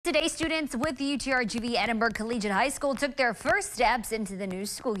Today, students with the UTRGV Edinburg Collegiate High School took their first steps into the new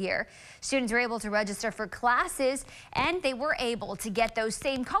school year. Students were able to register for classes, and they were able to get those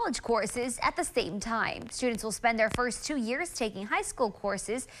same college courses at the same time. Students will spend their first 2 years taking high school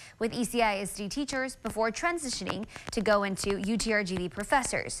courses with ECISD teachers before transitioning to go into UTRGV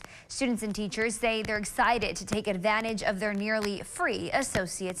professors. Students and teachers say they're excited to take advantage of their nearly free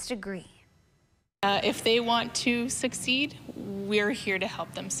associate's degree. If they want to succeed, we're here to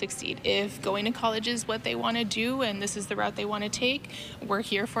help them succeed. If going to college is what they want to do and this is the route they want to take, we're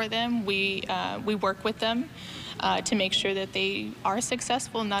here for them. We work with them to make sure that they are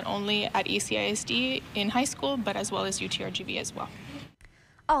successful not only at ECISD in high school, but as well as UTRGV as well.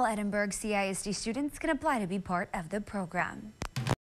 All Edinburg CISD students can apply to be part of the program.